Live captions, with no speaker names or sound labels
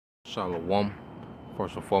Shalom.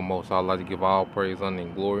 First and foremost, I'd like to give all praise, honor,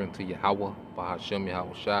 and glory unto Yahweh, Bahashem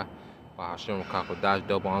Yahweh Shai, Bahashem Kakadash,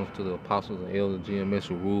 double honors to the apostles and elders, GMS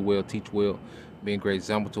who rule well, teach well, being great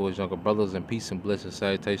example to his younger brothers, and peace and blessing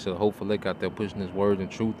salutation to the hopeful lake out there pushing his word and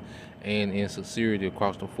truth and in sincerity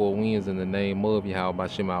across the four winds in the name of Yahweh,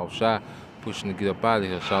 Bahashem Yahweh Shai, pushing to get up out of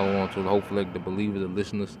here. Shalom to the hopeful lake, the believers, the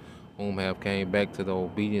listeners, whom have came back to the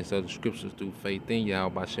obedience of the scriptures through faith in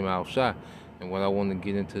Yahweh, Bahashem Yahweh Shai. And what I want to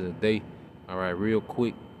get into today, all right, real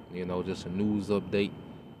quick, just a news update,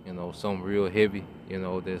 something real heavy,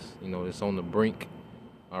 that's on the brink,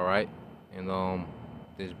 all right, and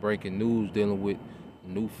there's breaking news dealing with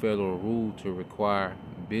new federal rule to require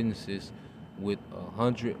businesses with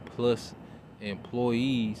 100+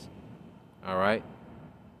 employees, all right,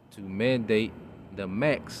 to mandate the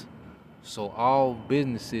max. So all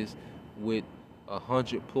businesses with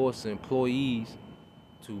 100+ employees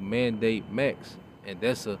to mandate max, and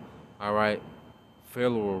that's a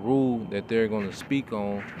federal rule that they're going to speak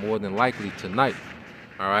on more than likely tonight.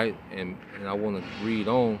 All right, and I want to read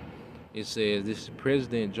on. It says this: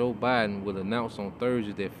 President Joe Biden will announce on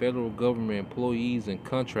Thursday that federal government employees and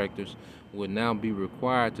contractors will now be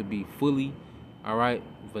required to be fully,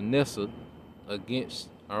 Vanessa against,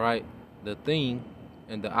 the thing,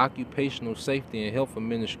 and the Occupational Safety and Health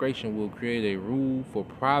Administration will create a rule for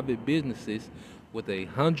private businesses with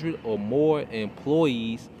 100 or more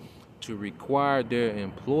employees to require their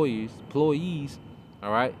employees, to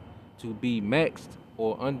be maxed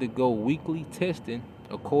or undergo weekly testing,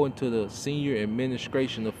 according to the senior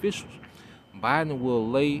administration officials. Biden will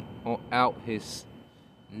lay out his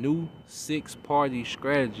new 6-party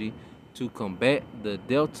strategy to combat the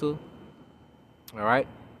Delta,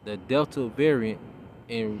 the Delta variant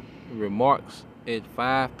in remarks at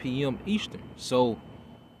 5 p.m. Eastern. So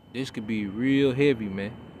this could be real heavy,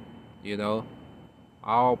 man.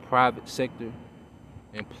 All private sector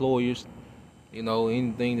employers,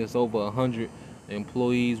 anything that's over 100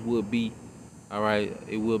 employees will be,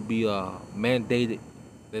 it will be mandated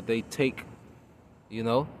that they take,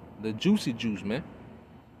 the juicy juice, man.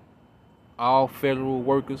 All federal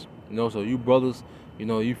workers, so you brothers,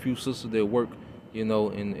 you few sisters that work, in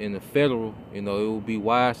the federal, it would be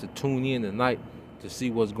wise to tune in tonight to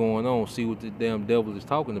see what's going on, see what the damn devil is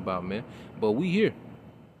talking about, man. But we here,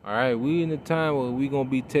 all right. We in the time where we gonna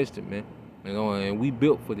be tested, man. And we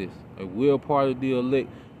built for this. Like, we're a part of the elect.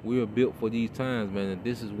 We're built for these times, man. And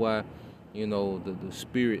this is why, the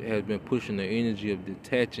spirit has been pushing the energy of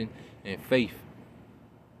detaching and faith,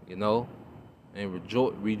 and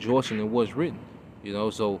rejoicing in what's written,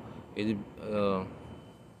 So it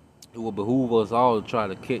will behoove us all to try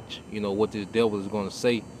to catch, what this devil is gonna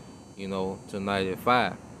say, tonight at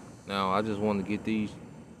 5. Now, I just want to get these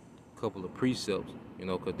couple of precepts,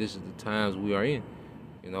 because this is the times we are in.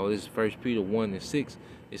 This is 1 Peter 1:6.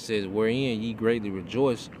 It says, wherein ye greatly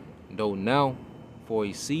rejoice, though now for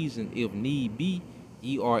a season, if need be,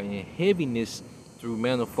 ye are in heaviness through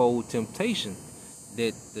manifold temptation,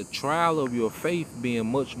 that the trial of your faith,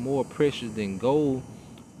 being much more precious than gold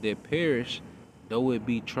that perish, though it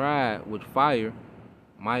be tried with fire,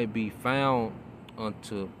 might be found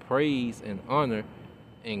unto praise and honor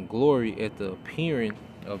and glory at the appearing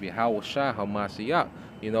of Yahweh Shai HaMashiach.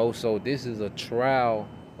 So this is a trial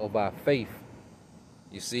of our faith.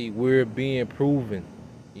 You see, we're being proven.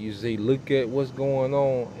 You see, look at what's going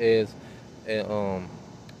on as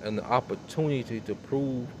an opportunity to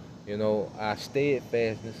prove, our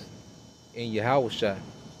steadfastness in Yahweh Shai,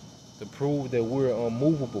 to prove that we're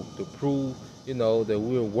unmovable, to prove, that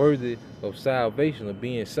we're worthy of salvation, of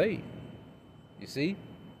being saved. You see?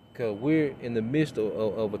 Because we're in the midst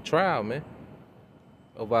of a trial, man,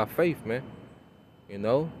 of our faith, man.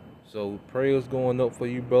 So prayers going up for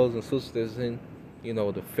you brothers and sisters that's in,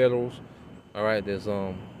 the federals, that's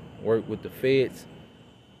work with the feds,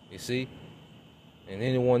 you see? And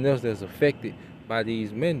anyone else that's affected by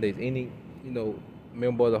these mandates, any,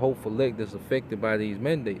 member of the hopeful elect that's affected by these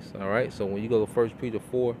mandates, all right? So when you go to 1 Peter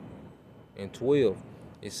 4:12,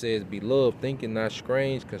 it says, beloved, thinking not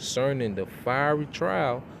strange concerning the fiery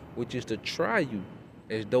trial, which is to try you,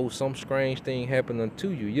 as though some strange thing happened unto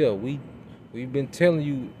you. Yeah, we've been telling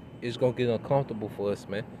you it's gonna get uncomfortable for us,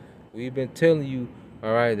 man. We've been telling you,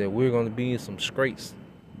 that we're gonna be in some scrapes.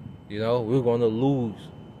 We're gonna lose.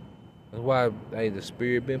 That's why, the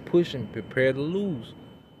spirit been pushing. Prepare to lose.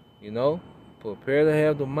 Prepare to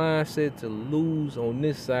have the mindset to lose on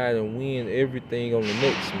this side and win everything on the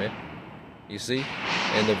next, man. You see?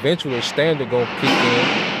 And eventually the standard gonna kick in,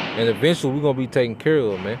 and eventually we're gonna be taken care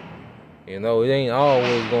of, man. It ain't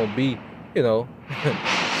always gonna be, we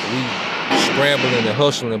scrambling and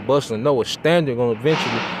hustling and bustling. No, a standard gonna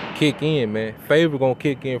eventually kick in, man. Favor gonna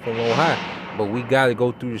kick in from on high, but we gotta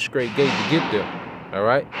go through the straight gate to get there. All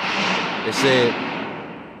right. It said,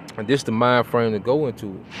 and this the mind frame to go into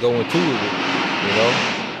it with, you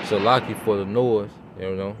know. So lucky for the noise,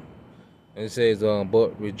 you know. And it says,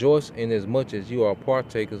 but rejoice in as much as you are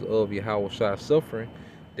partakers of Yahweh's suffering,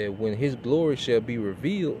 that when his glory shall be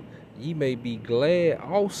revealed, ye may be glad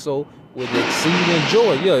also with exceeding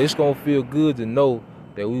joy. Yeah, it's gonna feel good to know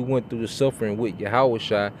that we went through the suffering with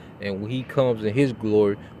Yahweh, and when he comes in his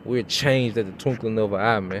glory, we're changed at the twinkling of an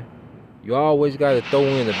eye, man. You always gotta throw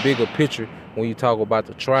in the bigger picture when you talk about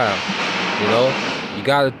the trial. You know, you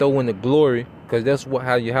gotta throw in the glory, because that's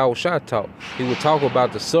how Yahweh taught. He would talk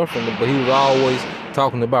about the suffering, but he was always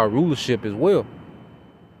talking about rulership as well.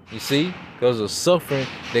 You see, because of suffering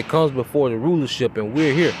that comes before the rulership, and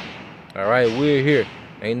we're here. All right, we're here.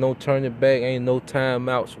 Ain't no turning back, ain't no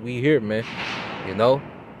timeouts. We here, man. You know,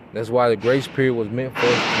 that's why the grace period was meant for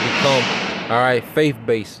us to become, all right,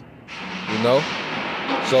 faith-based. You know,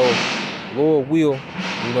 so Lord will,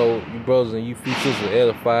 you know, you brothers and you few sisters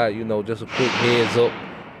edified. You know, just a quick heads up.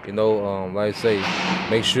 You know, like I say,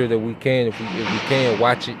 make sure that we can, if we can,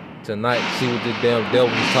 watch it tonight, see what this damn devil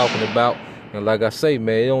is talking about. And like I say,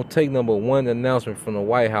 man, it don't take number one announcement from the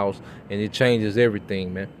White House and it changes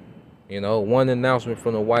everything, man. You know, one announcement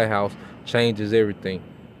from the White House changes everything.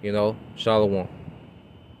 You know, Shalom.